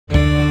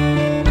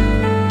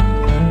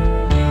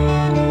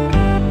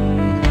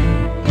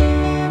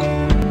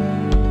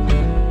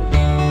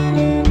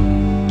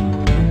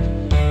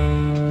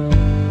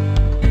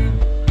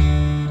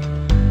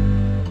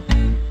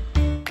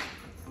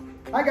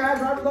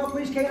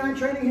Off-Leash Canine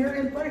Training here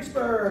in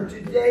Fredericksburg.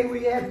 Today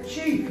we have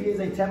Chief. He is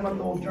a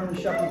 10-month-old German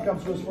Shepherd who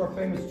comes to us for our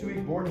famous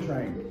 2-week board and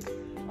train.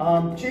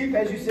 Chief,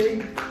 as you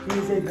see, he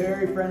is a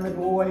very friendly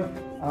boy.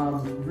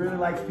 Really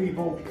likes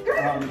people,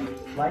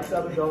 likes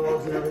other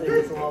dogs and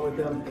everything, gets along with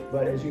them.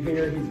 But as you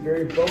hear, he's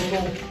very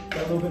vocal, got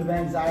a little bit of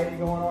anxiety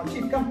going on.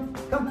 Chief, come.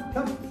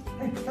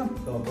 Hey, come.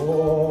 Good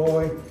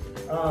boy.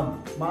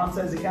 Mom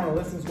says he kind of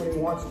listens when he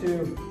wants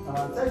to.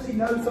 Says he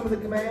knows some of the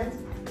commands,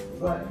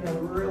 but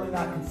really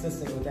not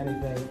consistent with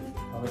anything,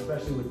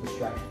 especially with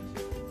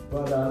distractions.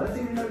 But let's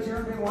see if he knows you're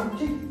everything. One,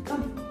 Chief,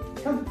 come.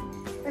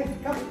 Hey,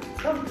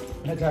 come.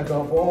 That's a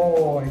good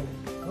boy.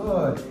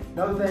 Good.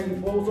 Another thing,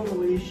 he pulls on the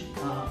leash,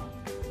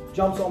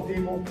 jumps on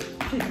people.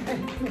 Chief, hey,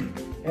 come here.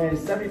 And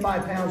he's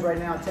 75 pounds right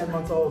now, 10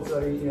 months old,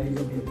 so he's gonna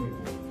be a big boy.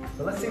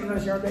 So let's see if he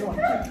knows you're everything. One,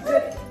 Chief,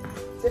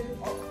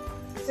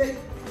 sit.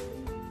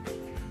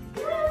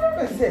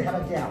 Good, sit. How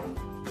about down?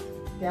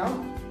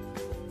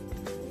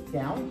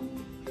 Down.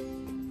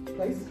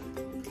 Place.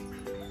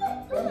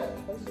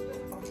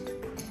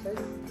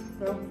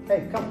 No.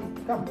 Hey, come.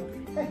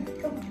 Hey,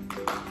 come.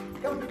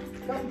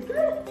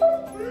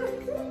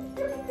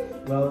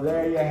 Well,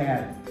 there you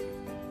have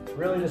it.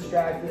 Really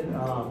distracted.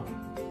 Not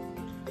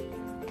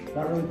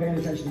really paying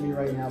attention to me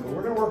right now, but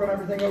we're going to work on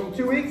everything over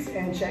 2 weeks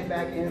and check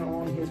back in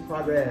on his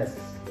progress.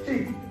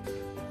 Chief.